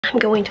I'm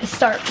going to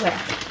start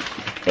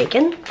with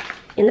bacon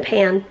in the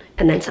pan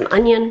and then some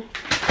onion,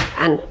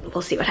 and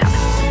we'll see what happens.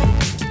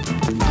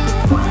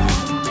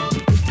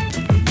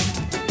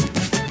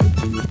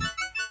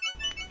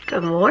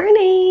 Good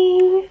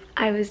morning.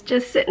 I was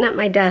just sitting at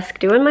my desk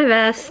doing my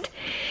vest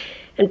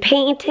and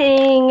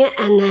painting,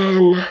 and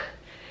then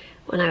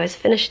when I was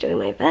finished doing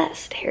my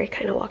vest, Harry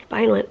kind of walked by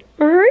and went,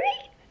 "Rrrr."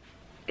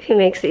 He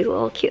makes these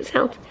little cute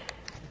sounds.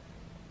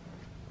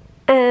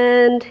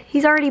 And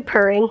he's already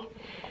purring.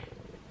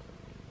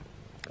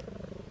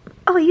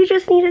 Oh, you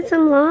just needed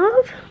some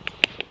love?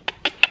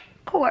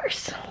 Of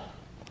course.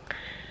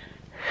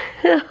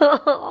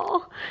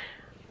 Oh,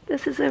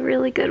 this is a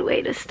really good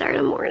way to start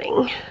a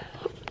morning.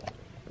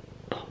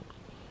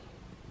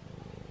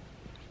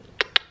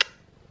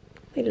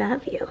 We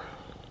love you.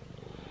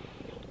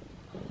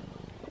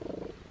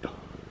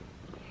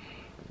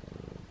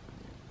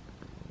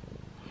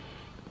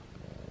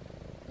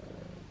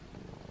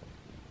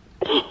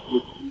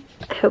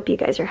 I hope you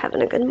guys are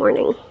having a good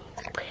morning.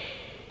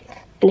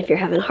 And if you're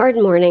having a hard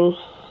morning,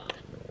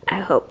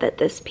 I hope that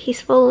this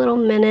peaceful little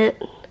minute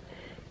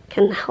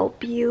can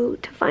help you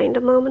to find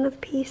a moment of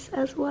peace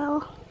as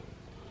well.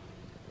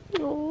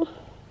 Oh.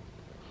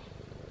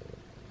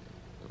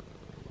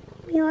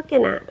 What are you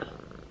looking at?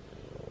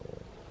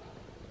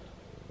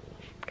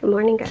 Good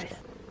morning, guys.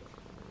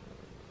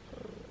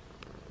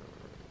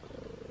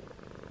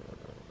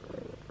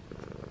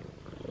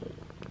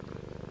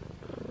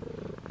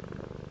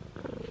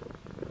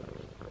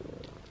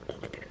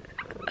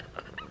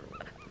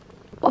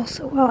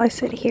 Also, while I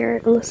sit here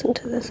and listen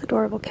to this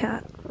adorable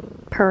cat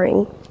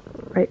purring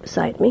right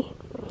beside me,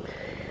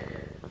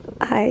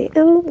 I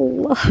am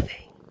loving.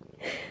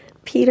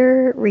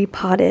 Peter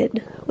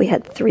repotted. We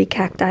had 3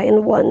 cacti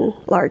in one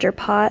larger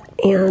pot,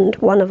 and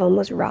one of them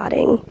was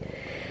rotting.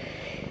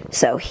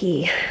 So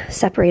he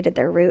separated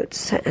their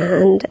roots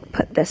and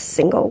put this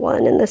single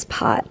one in this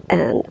pot,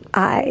 and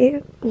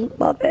I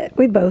love it.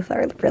 We both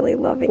are really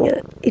loving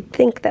it. You'd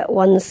think that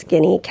one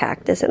skinny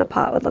cactus in a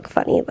pot would look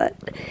funny, but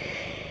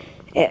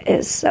it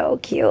is so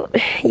cute.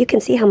 You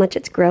can see how much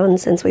it's grown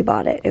since we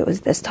bought it. It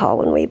was this tall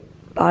when we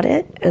bought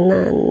it, and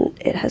then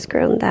it has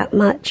grown that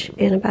much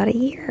in about a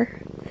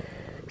year.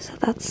 So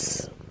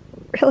that's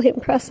really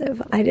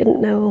impressive. I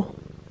didn't know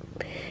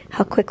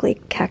how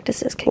quickly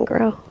cactuses can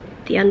grow.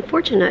 The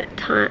unfortunate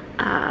part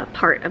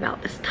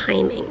about this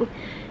timing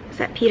is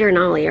that Peter and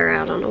Ollie are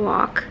out on a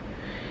walk,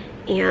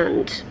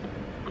 and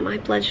my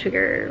blood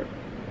sugar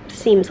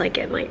seems like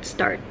it might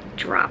start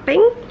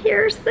dropping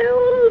here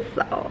soon,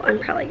 so I'm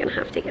probably gonna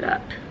have to get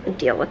up and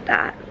deal with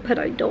that, but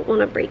I don't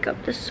want to break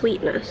up the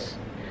sweetness.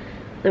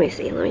 Let me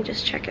see, let me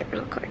just check it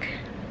real quick.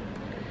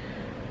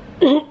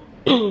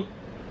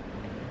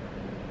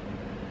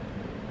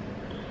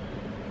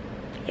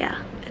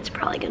 Yeah, it's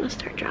probably gonna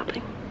start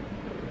dropping.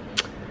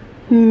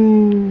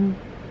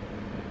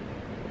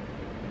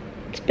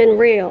 It's been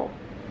real,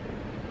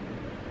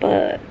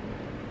 but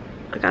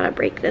I gotta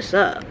break this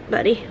up,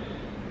 buddy.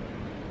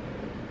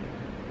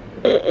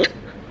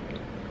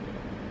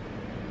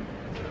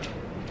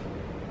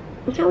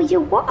 How was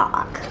your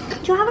walk?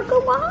 Did you have a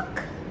good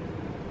walk?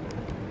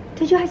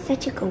 Did you have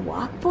such a good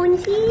walk,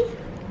 Bonzi?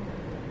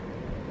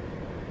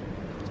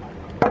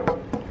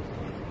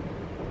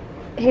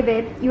 Hey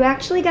babe, you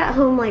actually got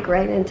home like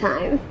right in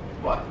time.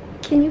 What?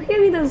 Can you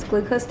hand me those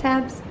glucose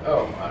tabs?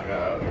 Oh my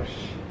gosh.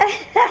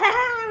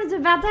 I was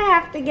about to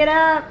have to get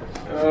up.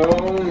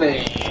 Oh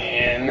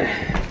man.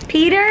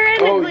 Peter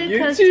and the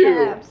glucose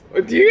tabs.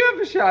 Do you have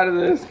a shot of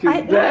this?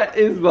 Because that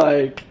is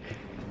like,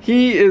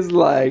 he is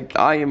like,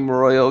 I am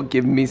royal,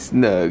 give me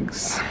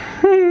snugs.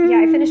 Yeah,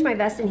 I finished my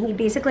vest and he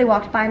basically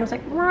walked by and was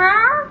like,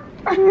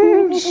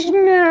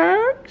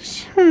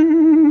 snugs.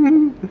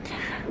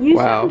 You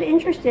sound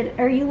interested,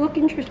 or you look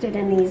interested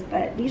in these,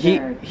 but these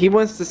are... He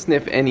wants to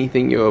sniff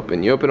anything you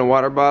open. You open a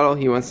water bottle,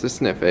 he wants to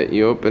sniff it.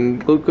 You open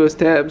glucose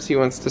tabs, he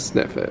wants to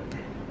sniff it.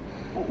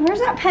 Where's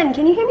that pen?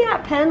 Can you hand me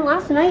that pen?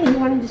 Last night he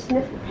wanted to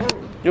sniff the pen.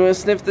 You want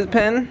to sniff the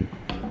pen?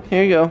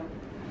 Here you go.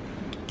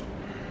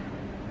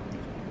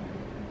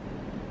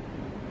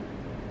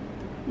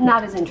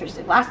 Not as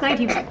interested. Last night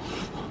he was like...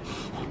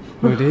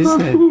 What is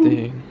that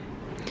thing?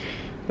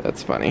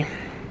 That's funny.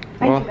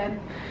 Thank you, babe.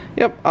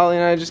 Yep, Ollie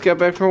and I just got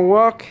back from a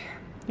walk.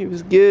 It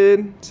was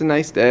good. It's a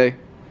nice day.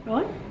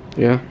 Really?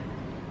 Yeah.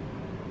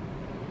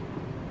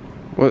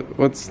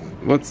 What's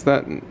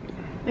that?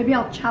 Maybe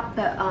I'll chop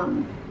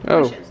the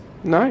bushes.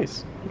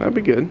 Nice. That'd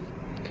be good.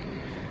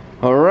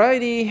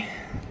 Alrighty.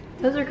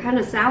 Those are kind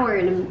of sour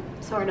in a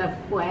sort of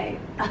way.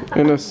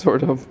 In a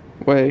sort of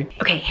way.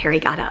 Okay, Harry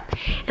got up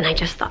and I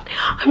just thought,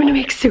 I'm gonna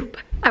make soup.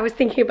 I was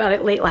thinking about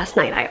it late last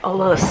night. I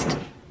almost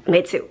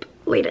made soup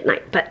late at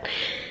night, but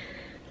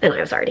then I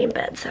was already in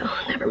bed, so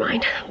never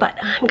mind. But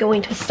I'm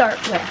going to start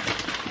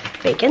with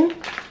bacon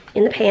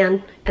in the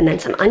pan and then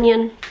some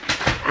onion,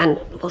 and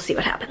we'll see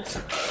what happens.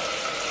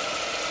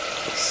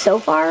 So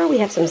far, we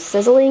have some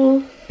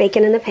sizzling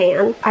bacon in the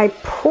pan. I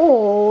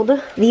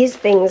pulled these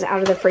things out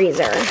of the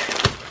freezer.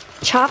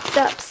 Chopped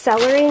up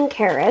celery and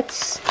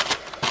carrots.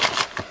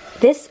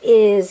 This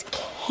is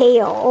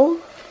kale.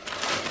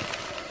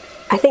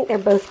 I think they're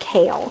both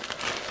kale.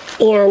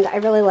 And I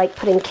really like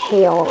putting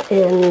kale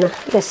in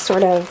this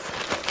sort of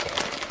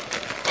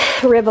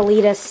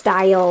ribollita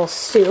style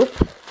soup.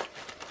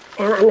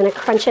 And I'm going to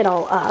crunch it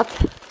all up.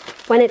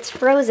 When it's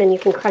frozen, you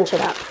can crunch it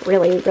up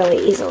really,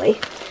 really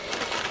easily.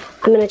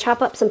 I'm going to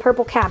chop up some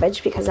purple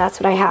cabbage because that's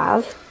what I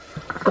have.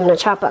 I'm going to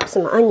chop up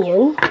some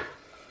onion.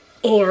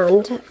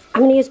 And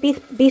I'm going to use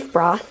beef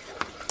broth.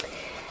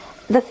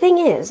 The thing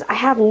is, I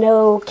have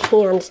no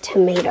canned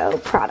tomato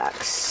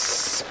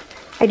products.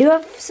 I do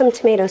have some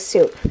tomato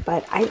soup,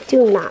 but I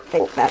do not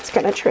think that's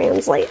going to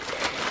translate.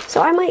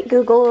 So I might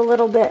Google a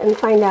little bit and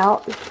find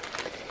out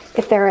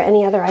if there are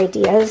any other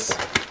ideas.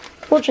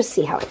 We'll just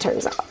see how it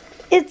turns out.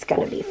 It's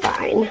going to be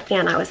fine.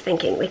 And I was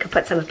thinking we could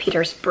put some of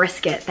Peter's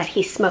brisket that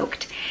he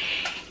smoked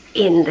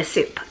in the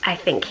soup. I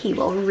think he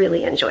will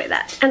really enjoy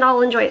that. And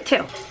I'll enjoy it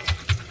too.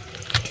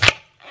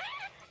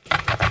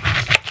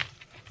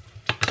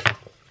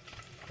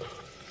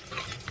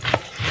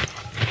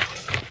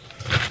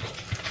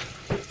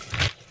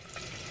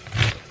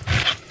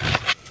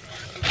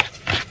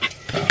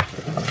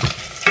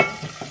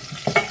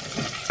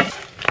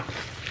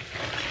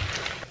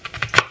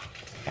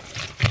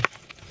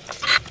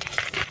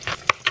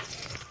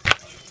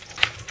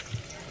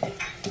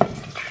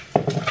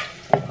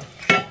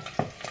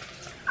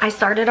 I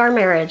started our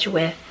marriage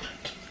with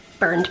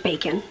burned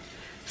bacon,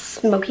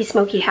 smoky,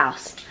 smoky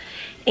house.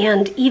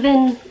 And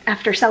even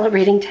after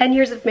celebrating 10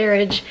 years of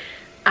marriage,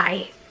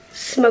 I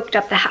smoked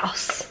up the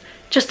house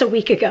just a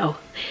week ago.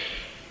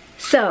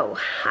 So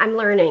I'm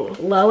learning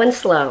low and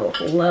slow,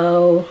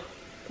 low,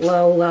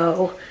 low,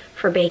 low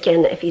for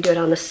bacon if you do it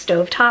on the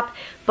stovetop.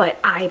 But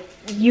I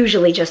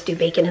usually just do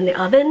bacon in the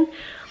oven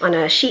on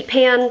a sheet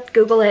pan.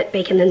 Google it,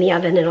 bacon in the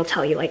oven, it'll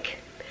tell you like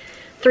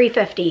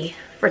 350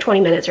 for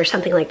 20 minutes or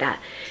something like that.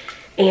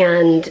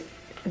 And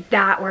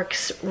that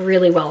works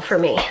really well for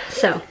me.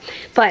 So,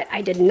 but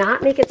I did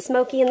not make it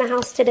smoky in the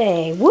house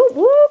today. Whoop,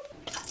 whoop.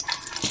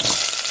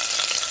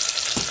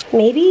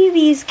 Maybe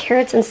these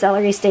carrots and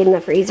celery stayed in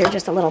the freezer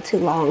just a little too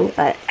long,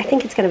 but I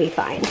think it's gonna be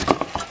fine.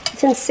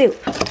 It's in soup.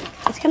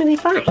 It's gonna be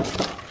fine.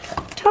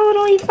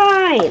 Totally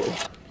fine.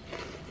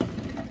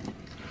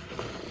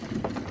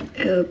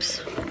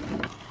 Oops.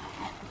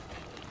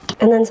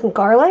 And then some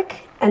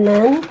garlic, and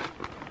then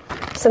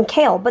some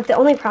kale. But the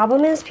only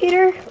problem is,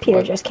 Peter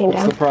what? Just came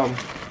down. What's the problem?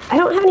 I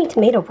don't have any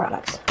tomato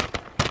products.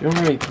 You don't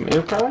have any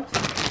tomato products?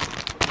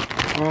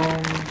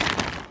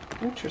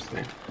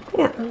 Interesting.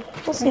 Yeah,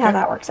 we'll see how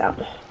that works out.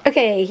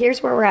 Okay,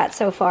 here's where we're at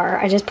so far.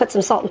 I just put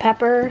some salt and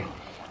pepper,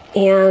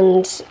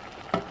 and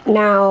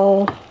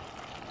now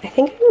I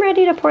think I'm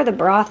ready to pour the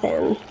broth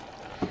in.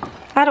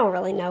 I don't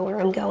really know where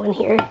I'm going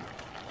here.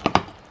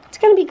 It's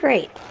gonna be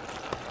great.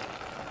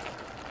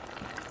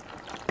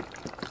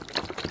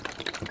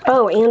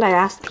 Oh, and I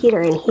asked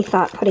Peter, and he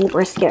thought putting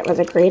brisket was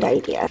a great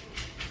idea.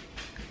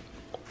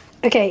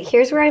 Okay,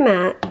 here's where I'm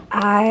at.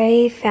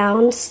 I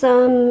found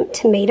some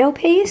tomato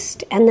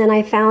paste, and then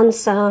I found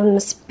some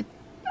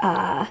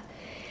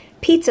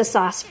pizza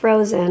sauce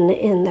frozen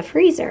in the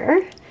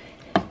freezer.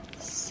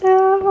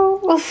 So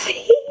we'll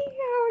see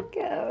how it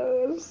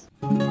goes.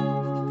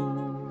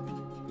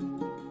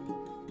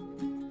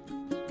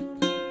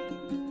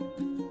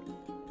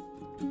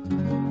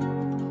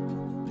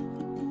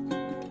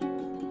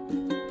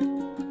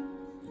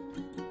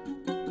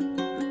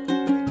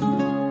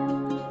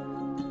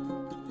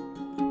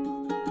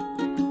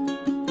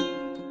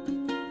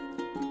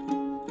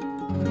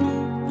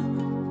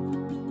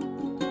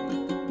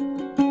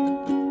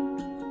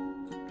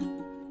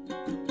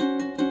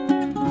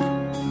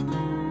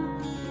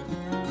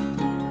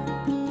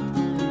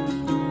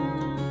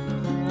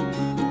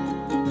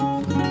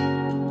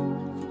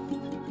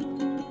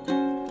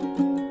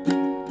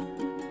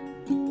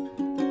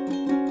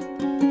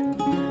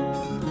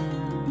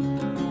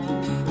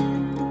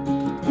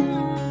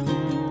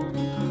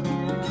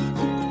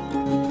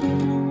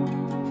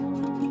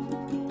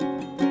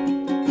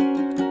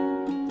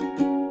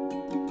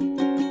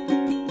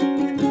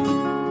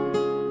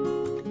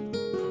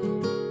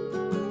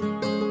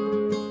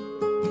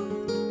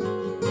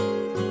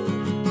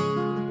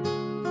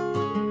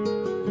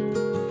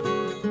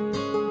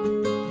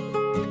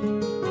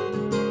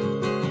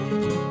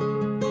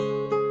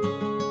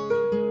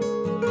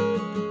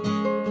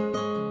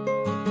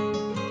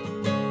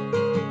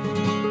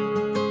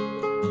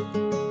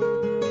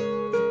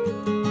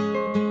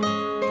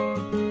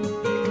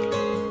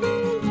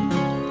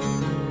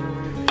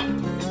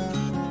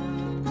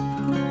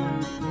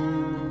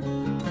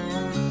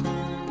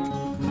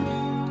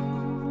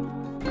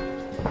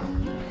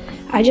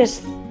 I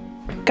just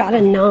got a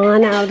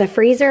naan out of the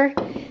freezer,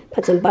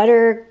 put some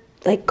butter,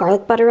 like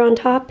garlic butter on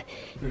top,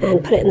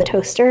 and put it in the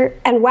toaster.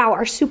 And wow,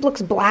 our soup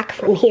looks black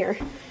from here.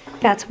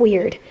 That's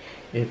weird.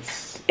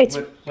 It's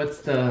what's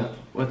the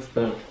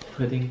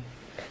pudding?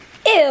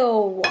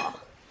 Ew.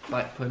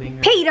 Black pudding?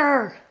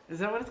 Peter! Is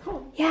that what it's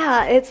called?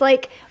 Yeah, it's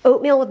like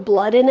oatmeal with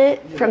blood in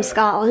it from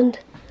Scotland.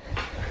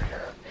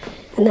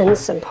 And then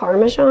some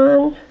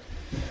Parmesan.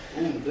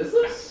 Ooh, this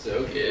looks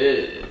so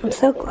good. I'm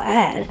so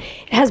glad.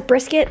 It has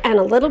brisket and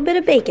a little bit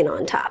of bacon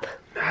on top.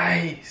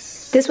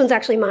 Nice. This one's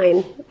actually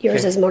mine.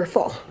 Yours is more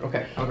full.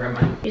 Okay, I'll grab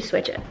mine. You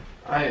switch it.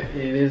 It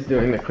is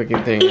doing the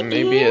clicking thing, and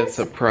maybe it's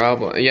a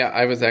problem. Yeah,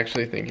 I was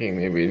actually thinking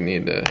maybe we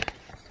need to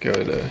go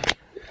to...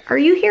 Are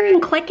you hearing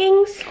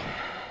clickings?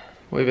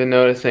 We've been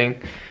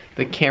noticing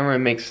the camera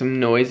makes some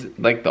noise,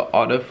 like the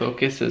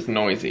autofocus is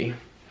noisy.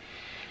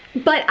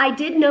 But I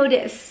did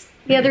notice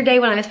the other day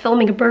when I was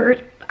filming a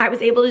bird, I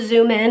was able to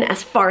zoom in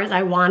as far as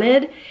I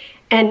wanted.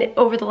 And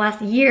over the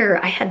last year,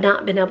 I had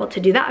not been able to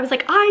do that. I was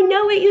like, I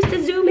know it used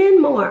to zoom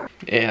in more.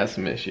 It has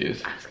some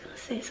issues. I was gonna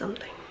say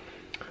something.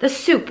 The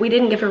soup, we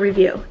didn't give a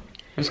review.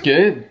 It was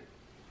good.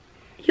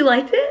 You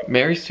liked it?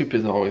 Mary's soup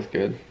is always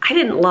good. I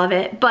didn't love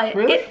it, but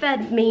really? It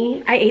fed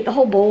me. I ate the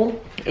whole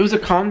bowl. It was a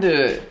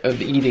conduit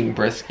of eating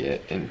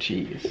brisket and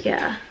cheese.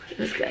 Yeah, it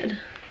was good.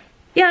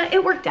 Yeah,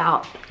 it worked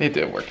out. It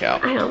did work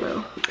out. I don't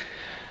know.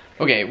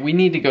 Okay, we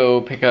need to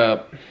go pick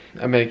up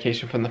a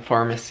medication from the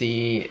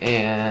pharmacy,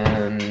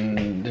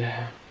 and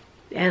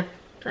yeah,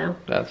 so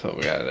that's what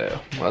we gotta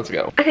do. Let's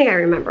go. I think I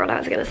remember what I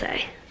was gonna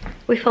say.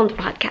 We filmed a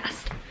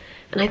podcast,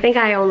 and I think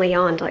I only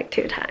yawned like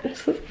 2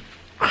 times.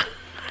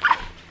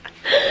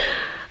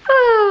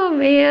 Oh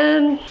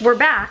man. We're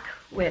back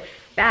with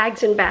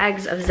bags and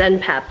bags of Zen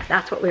Pep.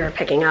 That's what we were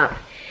picking up.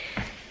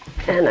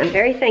 And I'm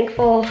very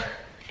thankful.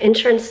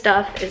 Insurance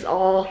stuff is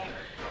all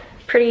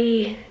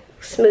pretty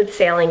smooth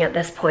sailing at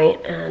this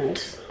point,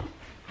 and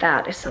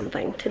that is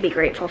something to be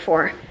grateful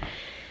for.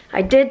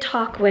 I did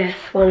talk with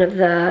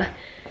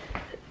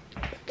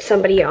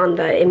somebody on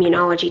the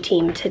immunology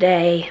team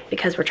today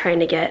because we're trying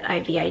to get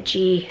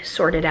IVIG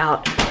sorted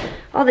out,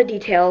 all the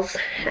details,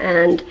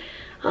 and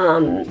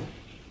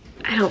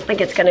I don't think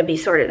it's gonna be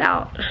sorted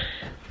out,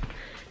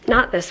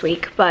 not this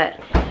week, but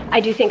I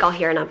do think I'll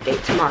hear an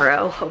update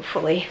tomorrow,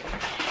 hopefully.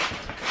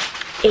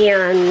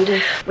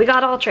 And we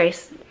got all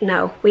trace.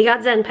 No, we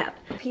got Zen Pep.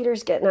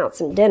 Peter's getting out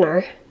some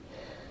dinner.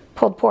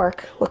 Pulled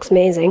pork, looks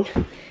amazing.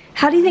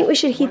 How do you think we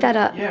should heat that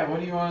up? Yeah, what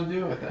do you want to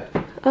do with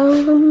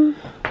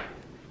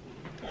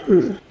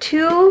it?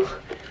 2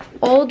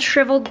 old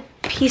shriveled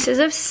pieces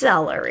of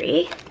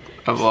celery.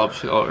 I love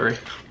celery.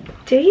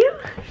 Do you?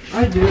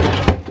 I do.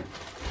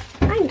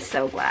 I'm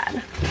so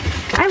glad.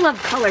 I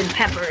love colored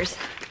peppers.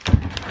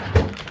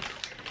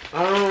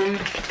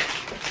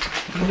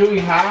 Do we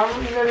have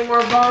any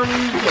more buns?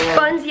 Or?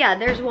 Buns, yeah,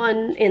 there's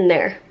one in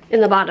there,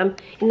 in the bottom,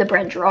 in the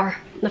bread drawer,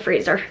 in the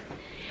freezer.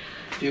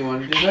 Do you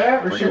want to do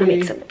that, or We're should gonna we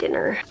make some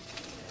dinner?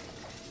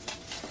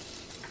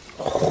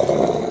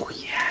 Oh,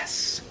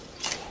 yes.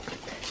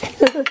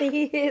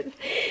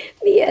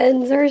 The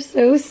ends are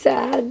so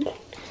sad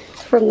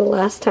from the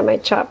last time I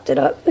chopped it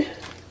up.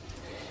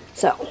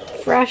 So,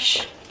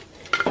 fresh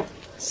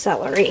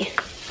celery.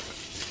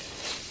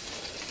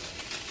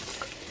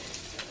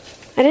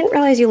 I didn't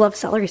realize you love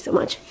celery so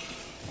much.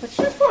 It's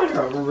just like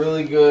a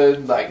really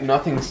good, like,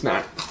 nothing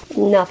snack.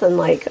 Nothing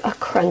like a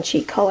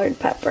crunchy colored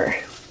pepper.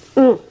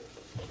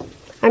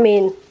 I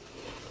mean,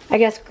 I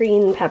guess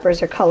green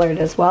peppers are colored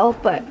as well,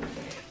 but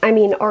I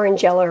mean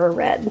orange, yellow, or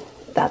red.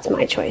 That's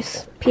my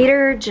choice.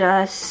 Peter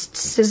just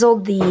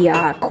sizzled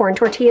the corn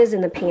tortillas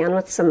in the pan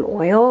with some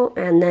oil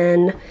and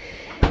then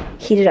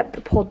heated up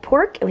the pulled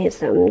pork, and we have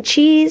some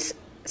cheese,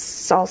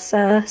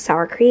 salsa,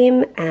 sour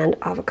cream, and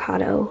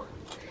avocado.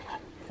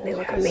 And they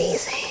look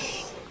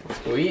amazing.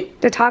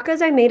 Sweet. The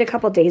tacos I made a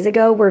couple days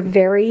ago were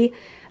very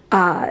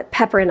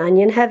pepper and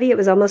onion heavy. It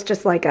was almost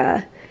just like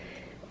a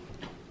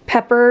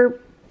pepper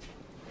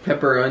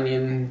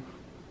onion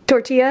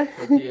tortilla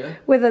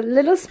with a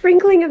little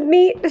sprinkling of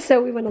meat.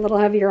 So we went a little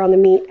heavier on the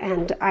meat,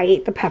 and I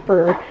ate the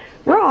pepper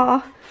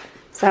raw.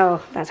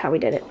 So that's how we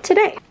did it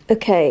today.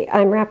 Okay,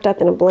 I'm wrapped up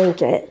in a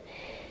blanket,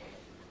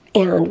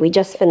 and we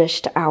just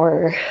finished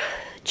our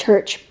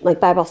church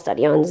Bible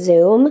study on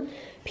Zoom.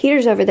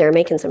 Peter's over there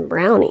making some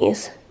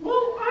brownies.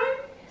 Well,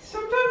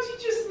 sometimes you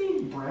just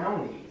need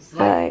brownies.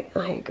 I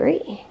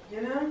agree.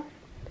 You know?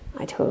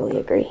 I totally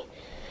agree.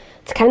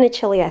 It's kind of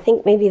chilly. I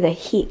think maybe the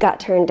heat got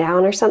turned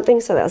down or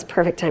something, so that was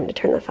perfect time to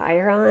turn the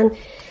fire on.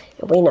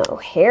 And we know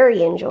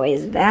Harry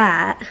enjoys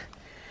that.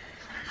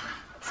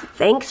 So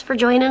thanks for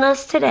joining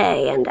us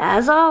today, and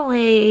as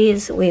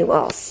always, we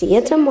will see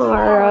you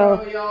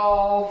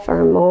tomorrow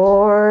for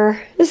more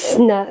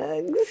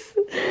snugs.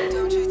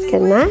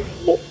 Good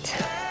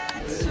night.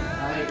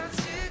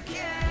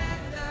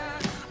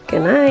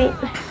 Good night.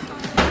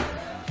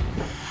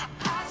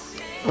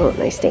 Oh,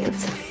 nice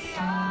dance.